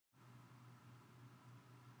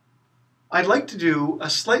I'd like to do a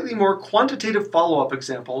slightly more quantitative follow-up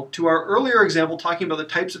example to our earlier example talking about the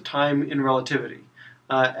types of time in relativity.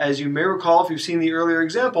 As you may recall, if you've seen the earlier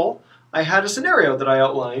example, I had a scenario that I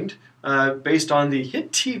outlined based on the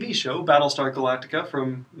hit TV show Battlestar Galactica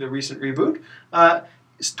from the recent reboot.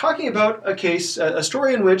 It's talking about a case, a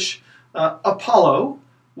story in which Apollo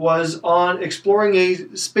was on exploring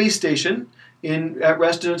a space station at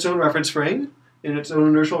rest in its own reference frame, in its own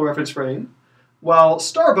inertial reference frame, while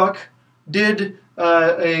Starbuck did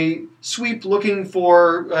a sweep looking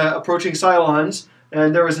for approaching Cylons,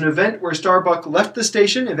 and there was an event where Starbuck left the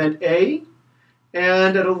station, event A,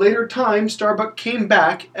 and at a later time Starbuck came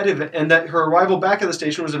back at event, and that her arrival back at the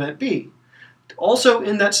station was event B. Also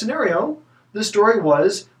in that scenario, the story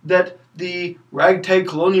was that the ragtag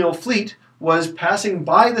colonial fleet was passing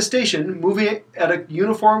by the station, moving at a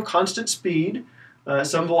uniform constant speed,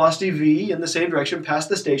 some velocity v in the same direction past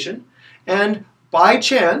the station, and by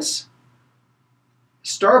chance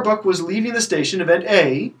Starbuck was leaving the station, event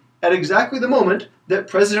A, at exactly the moment that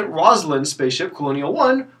President Rosalind's spaceship, Colonial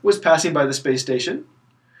 1, was passing by the space station.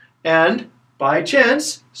 And, by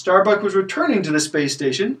chance, Starbuck was returning to the space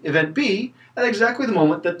station, event B, at exactly the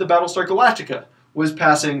moment that the Battlestar Galactica was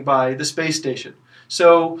passing by the space station.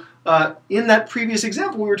 So, in that previous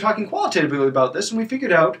example, we were talking qualitatively about this, and we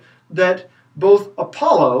figured out that both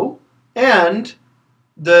Apollo and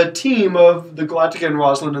the team of the Galactica and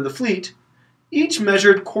Rosalind and the fleet each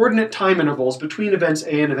measured coordinate time intervals between events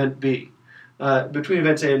A and event B, between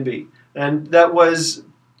events A and B. And they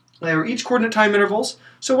were each coordinate time intervals.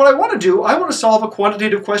 So what I want to do, I want to solve a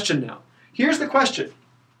quantitative question now. Here's the question.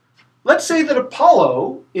 Let's say that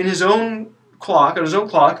Apollo, in his own clock,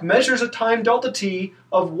 measures a time delta t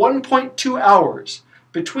of 1.2 hours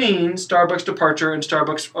between Starbuck's departure and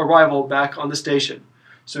Starbuck's arrival back on the station.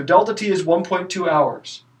 So delta t is 1.2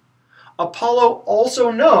 hours. Apollo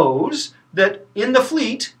also knows that in the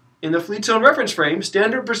fleet's own reference frame,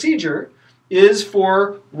 standard procedure is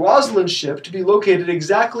for Rosalind's ship to be located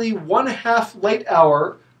exactly 1/2 light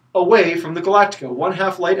hour away from the Galactica,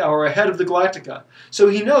 1/2 light hour ahead of the Galactica. So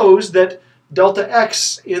he knows that delta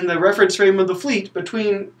x in the reference frame of the fleet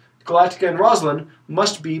between Galactica and Rosalind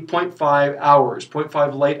must be 0.5 hours,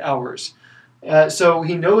 0.5 light hours. So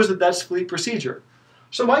he knows that that's fleet procedure.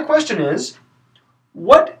 So my question is,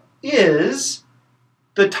 what is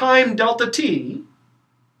the time delta t,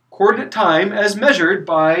 coordinate time, as measured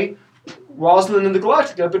by Rosalind and the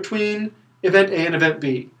Galactica between event A and event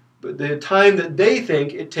B? The time that they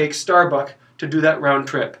think it takes Starbuck to do that round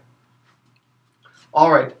trip.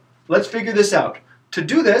 All right, let's figure this out. To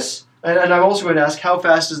do this, and I'm also going to ask how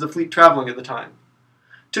fast is the fleet traveling at the time.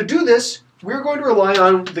 To do this, we're going to rely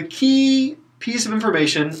on the key piece of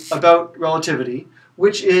information about relativity,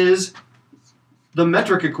 which is the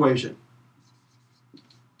metric equation.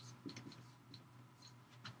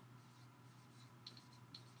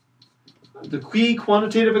 The key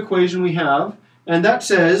quantitative equation we have, and that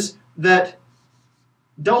says that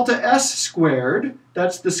delta S squared,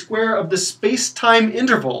 that's the square of the space-time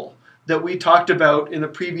interval that we talked about in the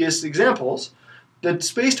previous examples, the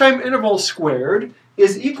space-time interval squared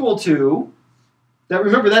is equal to,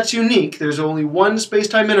 remember that's unique, there's only one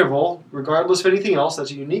space-time interval, regardless of anything else,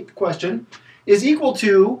 that's a unique question, is equal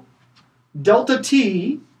to delta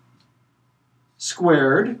t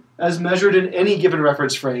squared, as measured in any given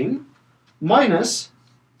reference frame, minus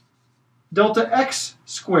delta x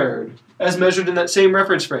squared, as measured in that same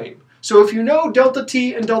reference frame. So if you know delta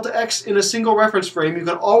t and delta x in a single reference frame, you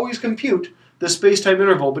can always compute the space-time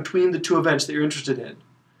interval between the two events that you're interested in.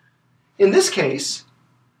 In this case,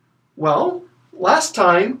 well, last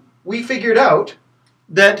time we figured out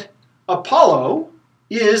that Apollo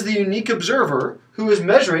is the unique observer who is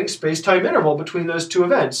measuring space-time interval between those two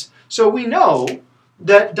events. So we know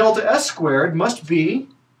that delta s squared must be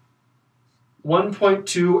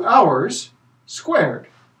 1.2 hours squared.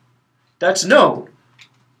 That's known.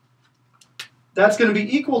 That's going to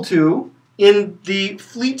be equal to, in the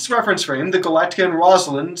fleet's reference frame, the Galactica and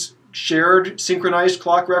Rosalind's shared synchronized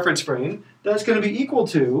clock reference frame, that's going to be equal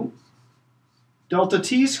to delta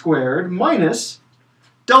t squared minus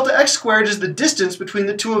delta x squared is the distance between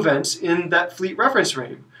the two events in that fleet reference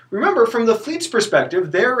frame. Remember, from the fleet's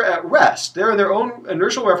perspective, they're at rest. They're in their own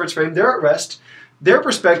inertial reference frame. They're at rest. Their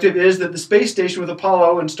perspective is that the space station with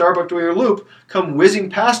Apollo and Starbuck doing a loop come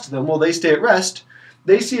whizzing past them while they stay at rest.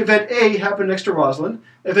 They see event A happen next to Rosalind,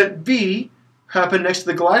 event B happen next to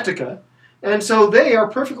the Galactica, and so they are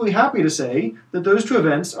perfectly happy to say that those two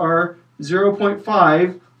events are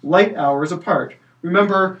 0.5 light hours apart.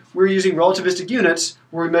 Remember, we're using relativistic units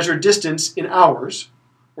where we measure distance in hours,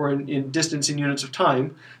 or in distance in units of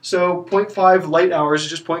time. So 0.5 light hours is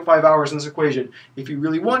just 0.5 hours in this equation. If you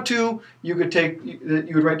really want to, you would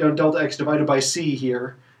write down delta x divided by c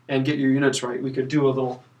here and get your units right. We could do a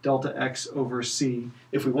little delta x over c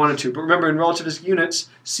if we wanted to. But remember, in relativistic units,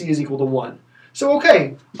 c is equal to 1. So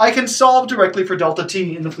okay, I can solve directly for delta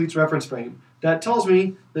t in the fleet's reference frame. That tells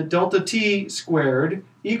me that delta t squared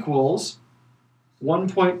equals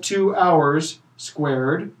 1.2 hours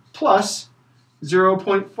squared plus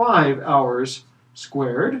 0.5 hours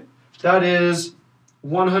squared. That is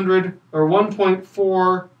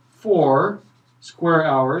 1.44 square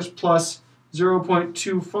hours plus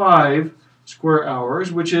 0.25 square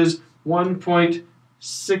hours, which is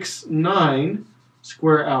 1.69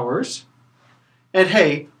 square hours. And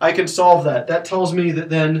hey, I can solve that. That tells me that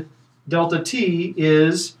then delta t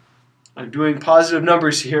is, I'm doing positive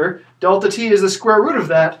numbers here, delta t is the square root of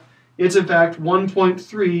that. It's in fact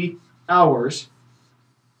 1.3 hours.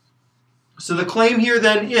 So the claim here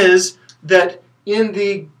then is that in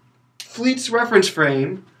the fleet's reference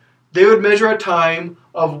frame, they would measure a time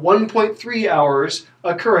of 1.3 hours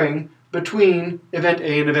occurring between event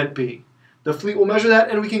A and event B. The fleet will measure that,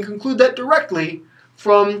 and we can conclude that directly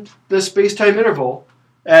from the space-time interval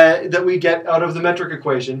that we get out of the metric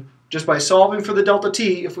equation just by solving for the delta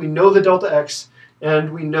t if we know the delta x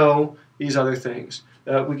and we know these other things.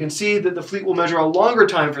 We can see that the fleet will measure a longer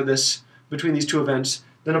time for this between these two events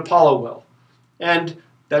than Apollo will. And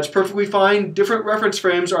that's perfectly fine. Different reference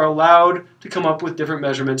frames are allowed to come up with different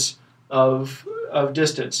measurements of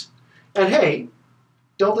distance. And hey,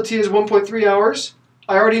 delta t is 1.3 hours.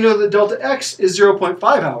 I already know that delta x is 0.5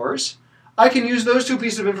 hours. I can use those two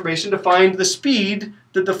pieces of information to find the speed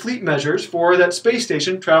that the fleet measures for that space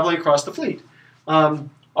station traveling across the fleet. I'll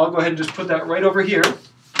go ahead and just put that right over here.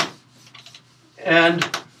 And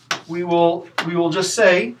we will just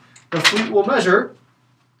say the fleet will measure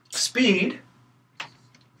speed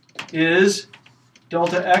is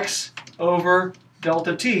delta x over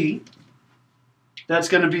delta t. That's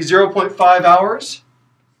going to be 0.5 hours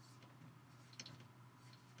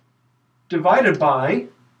divided by,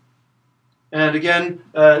 and again,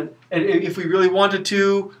 and if we really wanted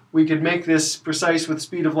to, we could make this precise with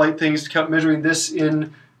speed of light things, measuring this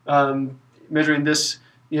in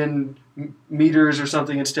meters or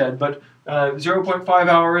something instead. But 0.5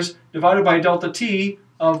 hours divided by delta t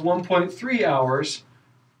of 1.3 hours,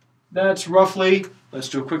 that's roughly, let's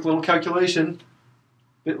do a quick little calculation,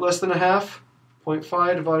 a bit less than a half.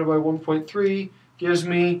 0.5 divided by 1.3 gives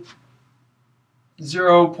me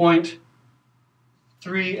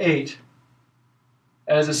 0.38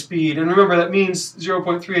 as a speed. And remember, that means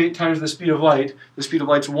 0.38 times the speed of light. The speed of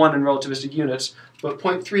light's 1 in relativistic units, but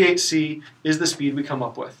 0.38 c is the speed we come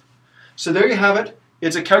up with. So there you have it.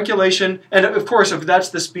 It's a calculation, and of course, if that's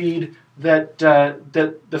the speed that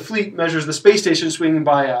the fleet measures the space station swinging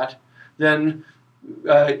by at, then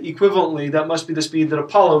equivalently, that must be the speed that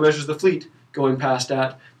Apollo measures the fleet going past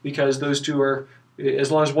at, because those two are,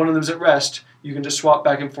 as long as one of them is at rest, you can just swap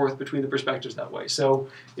back and forth between the perspectives that way. So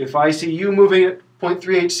if I see you moving at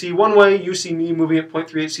 0.38 c one way, you see me moving at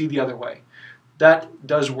 0.38 c the other way. That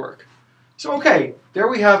does work. So okay, there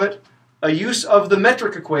we have it, a use of the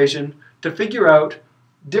metric equation to figure out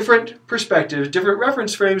different perspectives, different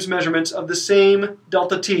reference frames measurements of the same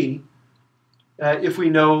delta t if we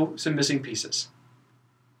know some missing pieces.